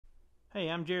Hey,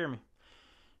 I'm Jeremy.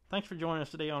 Thanks for joining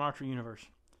us today on Archery Universe.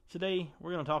 Today,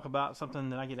 we're going to talk about something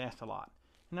that I get asked a lot,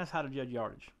 and that's how to judge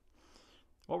yardage.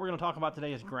 What we're going to talk about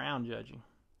today is ground judging.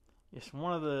 It's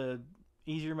one of the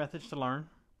easier methods to learn.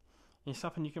 It's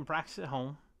something you can practice at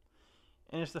home,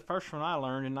 and it's the first one I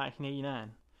learned in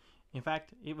 1989. In fact,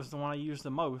 it was the one I used the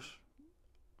most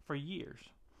for years.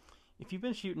 If you've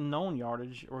been shooting known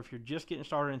yardage, or if you're just getting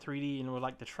started in 3D and would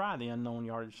like to try the unknown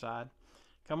yardage side,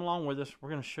 come along with us. We're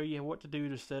going to show you what to do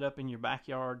to set up in your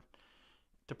backyard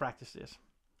to practice this.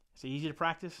 It's easy to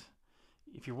practice.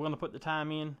 If you're willing to put the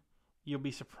time in, you'll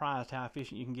be surprised how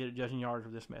efficient you can get at judging yardage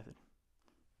with this method.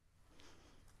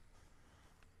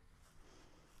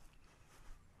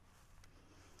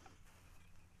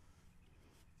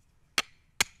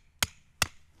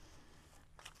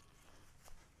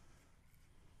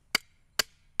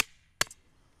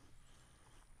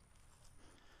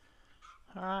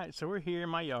 Alright, so we're here in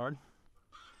my yard.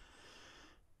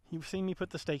 You've seen me put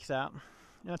the stakes out,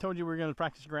 and I told you we were going to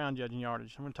practice ground judging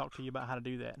yardage. I'm going to talk to you about how to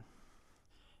do that.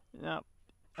 Now,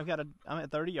 I'm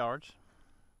at 30 yards.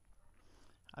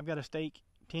 I've got a stake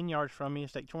 10 yards from me, a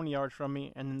stake 20 yards from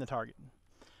me, and then the target.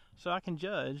 So I can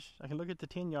judge, I can look at the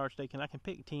 10-yard stake and I can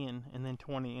pick 10 and then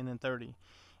 20 and then 30.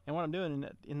 And what I'm doing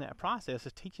in that process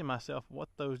is teaching myself what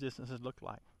those distances look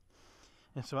like.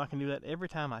 And so I can do that every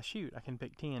time I shoot. I can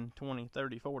pick 10, 20,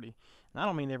 30, 40. And I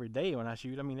don't mean every day when I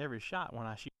shoot, I mean every shot when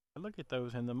I shoot. I look at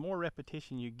those, and the more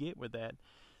repetition you get with that,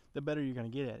 the better you're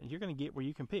going to get at it. You're going to get where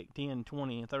you can pick 10,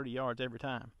 20, and 30 yards every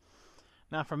time.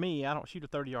 Now for me, I don't shoot a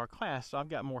 30-yard class, so I've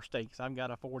got more stakes. I've got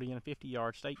a 40 and a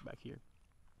 50-yard stake back here.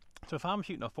 So if I'm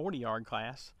shooting a 40-yard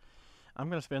class, I'm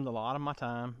going to spend a lot of my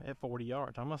time at 40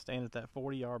 yards. I'm going to stand at that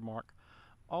 40-yard mark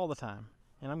all the time.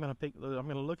 And I'm going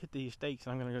to look at these stakes,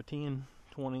 and I'm going to go 10,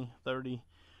 20, 30,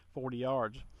 40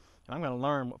 yards. And I'm going to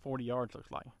learn what 40 yards looks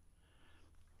like.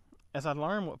 As I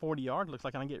learn what 40 yards looks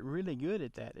like, and I get really good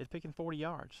at that, at picking 40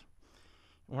 yards.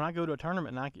 When I go to a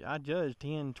tournament and I judge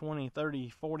 10, 20, 30,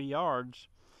 40 yards,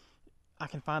 I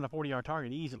can find a 40-yard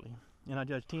target easily. And I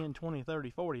judge 10, 20, 30,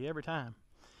 40 every time.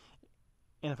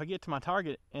 And if I get to my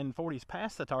target and 40's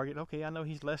past the target, okay, I know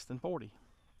he's less than 40.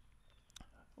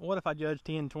 What if I judge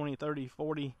 10, 20, 30,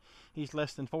 40, he's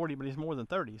less than 40, but he's more than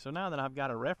 30? So now that I've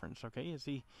got a reference, okay, is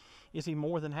he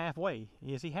more than halfway?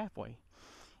 Is he halfway?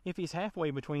 If he's halfway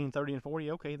between 30 and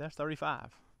 40, okay, that's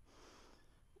 35.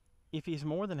 If he's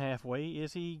more than halfway,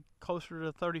 is he closer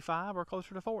to 35 or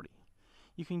closer to 40?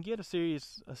 You can get a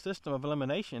system of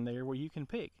elimination there where you can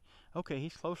pick, okay,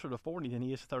 he's closer to 40 than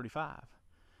he is to 35.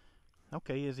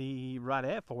 Okay, is he right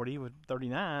at 40 with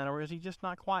 39, or is he just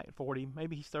not quite 40?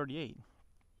 Maybe he's 38.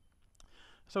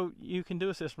 So you can do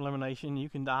a system elimination. You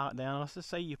can dial it down. Let's just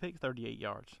say you pick 38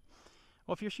 yards.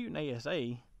 Well, if you're shooting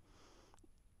ASA,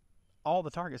 all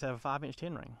the targets have a 5-inch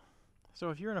 10 ring. So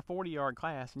if you're in a 40-yard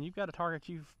class and you've got a target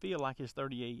you feel like is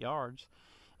 38 yards,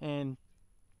 and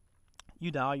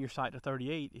you dial your sight to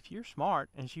 38, if you're smart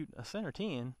and shoot a center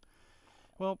 10,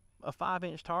 well, a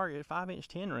 5-inch target, 5-inch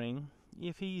 10 ring,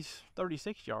 if he's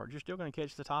 36 yards, you're still going to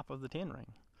catch the top of the 10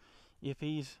 ring. If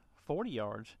he's 40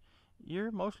 yards,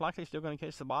 you're most likely still going to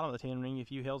catch the bottom of the 10 ring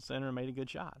if you held center and made a good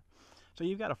shot. So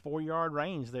you've got a 4-yard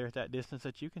range there at that distance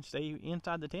that you can stay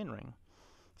inside the 10 ring.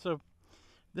 So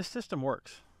this system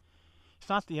works. It's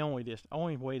not the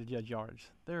only way to judge yardage.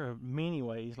 There are many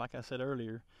ways, like I said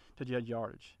earlier, to judge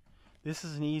yardage. This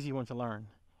is an easy one to learn,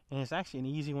 and it's actually an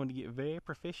easy one to get very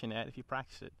proficient at if you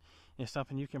practice it. And it's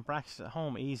something you can practice at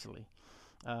home easily.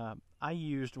 I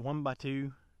used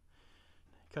 1x2,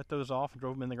 cut those off and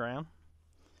drove them in the ground.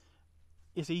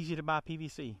 It's easy to buy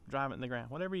PVC, drive it in the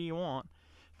ground. Whatever you want,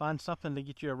 find something to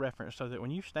get you a reference so that when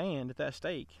you stand at that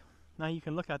stake, now you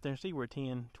can look out there and see where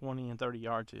 10, 20, and 30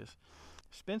 yards is.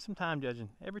 Spend some time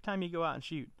judging. Every time you go out and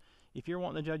shoot, if you're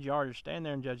wanting to judge yardage, stand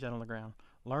there and judge that on the ground.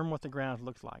 Learn what the ground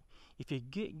looks like. If you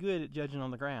get good at judging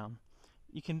on the ground,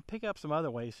 you can pick up some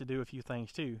other ways to do a few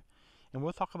things too. And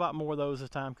we'll talk about more of those as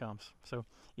time comes. So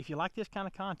if you like this kind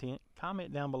of content,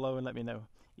 comment down below and let me know.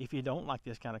 If you don't like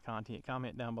this kind of content,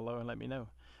 comment down below and let me know.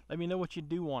 Let me know what you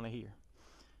do want to hear.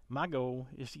 My goal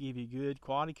is to give you good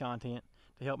quality content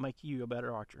to help make you a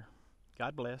better archer.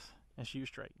 God bless, and shoot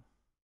straight.